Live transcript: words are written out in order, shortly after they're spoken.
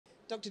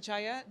Dr.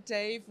 Chaya,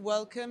 Dave,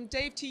 welcome.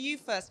 Dave, to you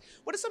first.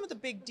 What are some of the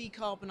big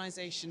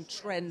decarbonisation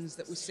trends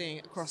that we're seeing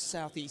across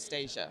Southeast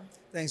Asia?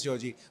 Thanks,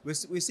 Georgie. We're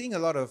seeing a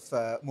lot of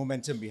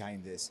momentum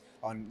behind this,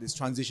 on this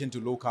transition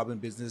to low carbon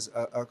business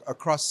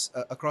across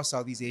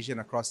Southeast Asia and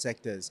across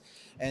sectors.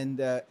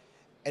 And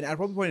I'll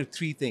probably point to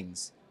three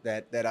things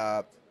that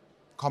are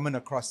common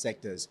across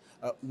sectors.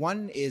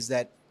 One is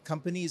that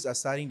companies are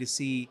starting to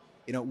see,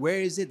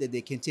 where is it that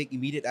they can take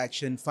immediate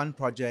action, fund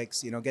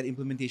projects, get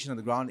implementation on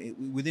the ground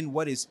within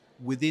what is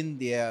within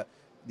their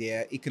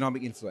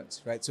economic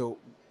influence, right? So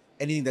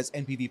anything that's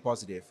NPV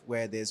positive,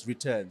 where there's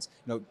returns,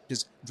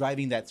 just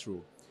driving that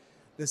through.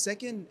 The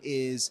second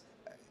is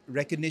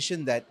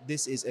recognition that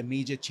this is a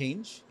major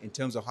change in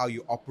terms of how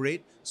you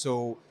operate.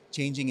 So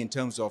changing in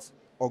terms of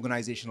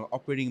organizational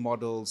operating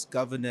models,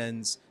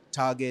 governance,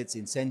 targets,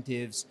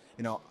 incentives,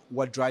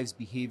 what drives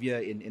behavior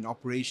in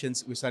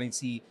operations. We're starting to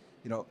see,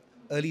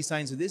 early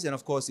signs of this. And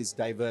of course, it's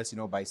diverse,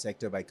 by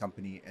sector, by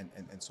company,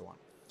 and so on.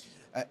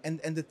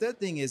 And the third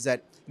thing is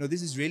that,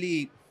 this is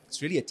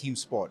it's really a team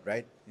sport,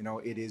 right?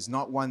 It is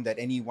not one that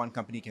any one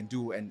company can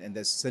do. And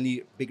there's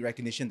certainly big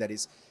recognition that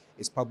is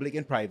public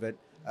and private.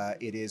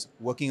 It is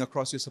working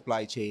across your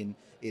supply chain.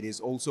 It is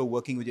also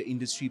working with your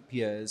industry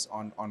peers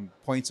on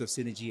points of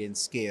synergy and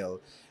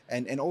scale.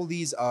 And all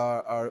these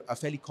are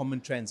fairly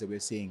common trends that we're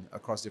seeing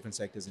across different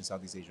sectors in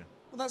Southeast Asia.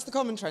 Well, that's the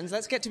common trends.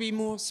 Let's get to be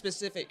more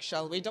specific,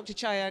 shall we? Dr.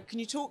 Chaya, can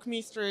you talk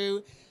me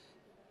through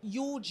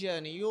your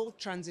journey, your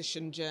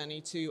transition journey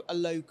to a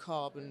low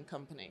carbon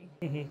company?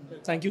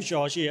 Thank you,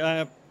 Georgie.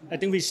 I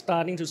think we're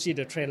starting to see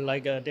the trend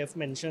like Dave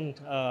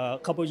mentioned a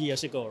couple of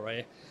years ago,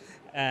 right?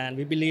 And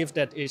we believe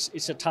that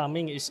it's a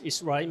timing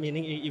is right,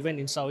 meaning even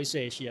in Southeast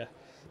Asia.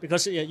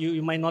 Because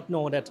you might not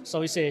know that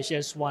Southeast Asia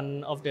is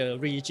one of the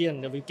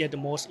regions that we get the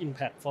most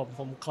impact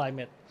from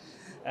climate.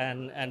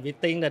 And we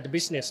think that the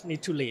business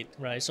need to lead,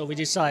 right? So we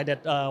decided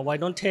why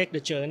don't take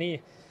the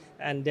journey,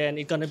 and then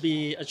it's going to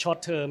be a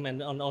short term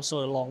and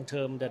also a long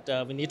term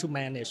that we need to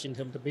manage in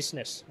terms of the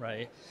business,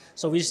 right?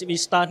 So we're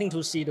starting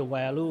to see the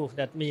value,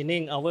 that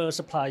meaning our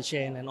supply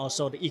chain and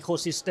also the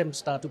ecosystem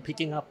start to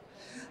picking up.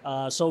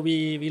 So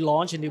we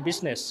launched a new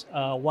business.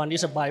 One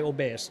is a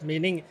bio-based,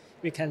 meaning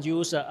we can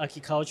use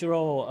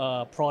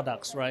agricultural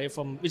products, right,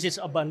 from which is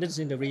abundance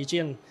in the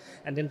region,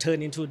 and then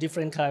turn into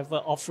different kind of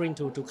offering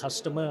to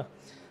customer.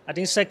 I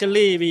think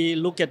secondly, we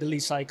look at the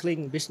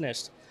recycling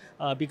business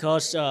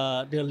because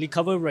the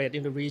recovery rate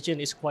in the region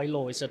is quite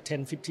low. It's at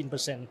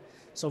 10-15%.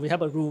 So we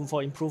have a room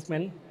for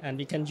improvement, and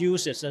we can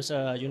use it as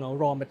a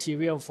raw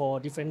material for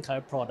different kind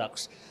of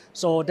products.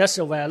 So that's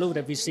the value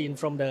that we've seen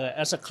from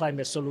as a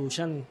climate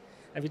solution.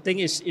 And we think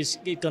it's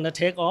going to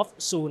take off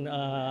soon,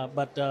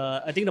 but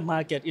I think the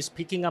market is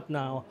picking up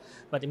now.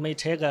 But it may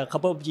take a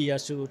couple of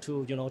years to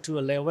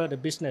a level the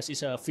business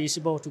is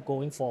feasible to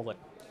going forward.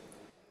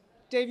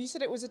 Dave, you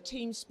said it was a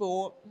team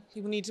sport.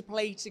 People need to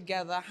play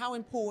together. How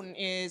important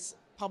is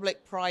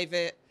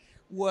public-private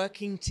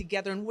working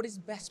together, and what is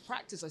best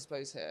practice, I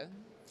suppose, here?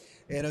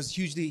 Yeah, it's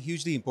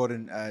hugely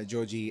important,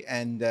 Georgie,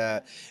 and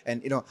I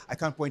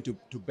can't point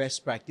to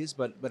best practice,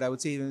 but I would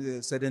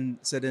say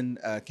certain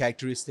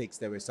characteristics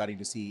that we're starting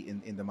to see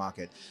in the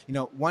market.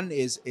 One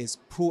is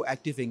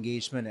proactive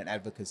engagement and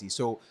advocacy.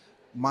 So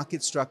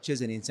market structures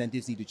and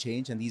incentives need to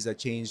change, and these are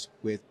changed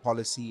with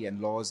policy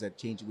and laws that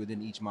change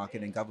within each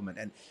market and government,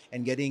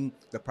 and getting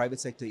the private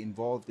sector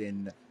involved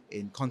in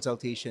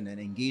consultation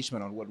and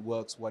engagement on what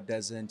works, what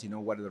doesn't,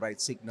 what are the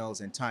right signals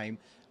and time,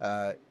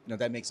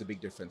 that makes a big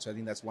difference. So I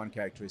think that's one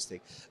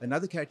characteristic.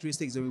 Another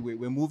characteristic is that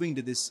we're moving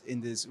to this in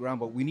this round,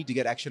 but we need to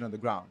get action on the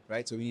ground,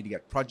 right? So we need to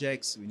get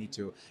projects, we need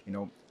to,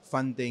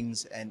 fund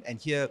things, and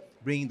here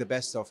bringing the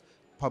best of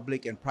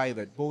public and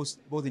private, both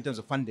in terms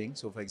of funding.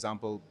 So for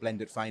example,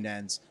 blended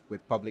finance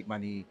with public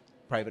money,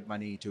 private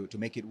money to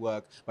make it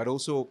work, but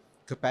also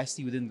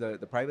capacity within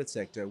the private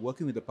sector,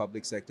 working with the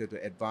public sector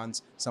to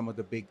advance some of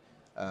the big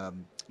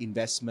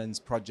investments,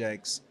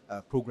 projects,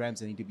 programs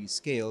that need to be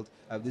scaled.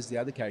 This is the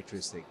other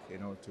characteristic,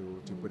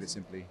 to put it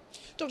simply.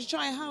 Dr.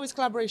 Chaya, how is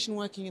collaboration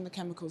working in the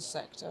chemicals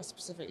sector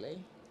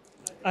specifically?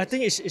 I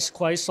think it's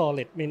quite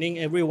solid, meaning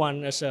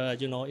everyone is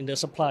in the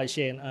supply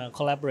chain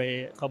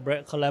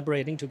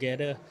collaborating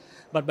together.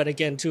 But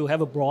again, to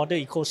have a broader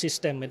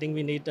ecosystem, I think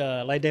we need,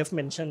 like Dave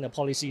mentioned, the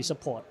policy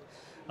support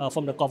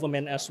from the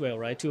government as well,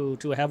 right?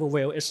 To have a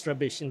well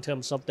established in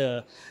terms of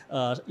the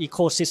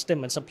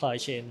ecosystem and supply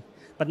chain.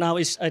 But now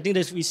I think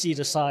that we see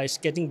the size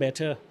getting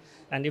better,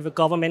 and if the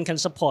government can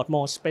support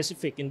more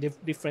specific in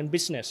different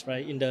business,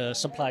 right, in the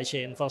supply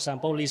chain, for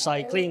example,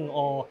 recycling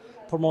or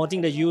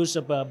promoting the use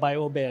of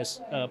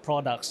bio-based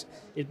products,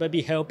 it may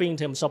be helping in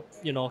terms of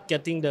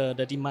getting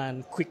the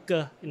demand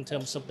quicker in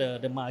terms of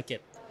the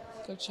market.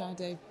 Coach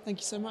Dave, thank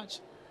you so much.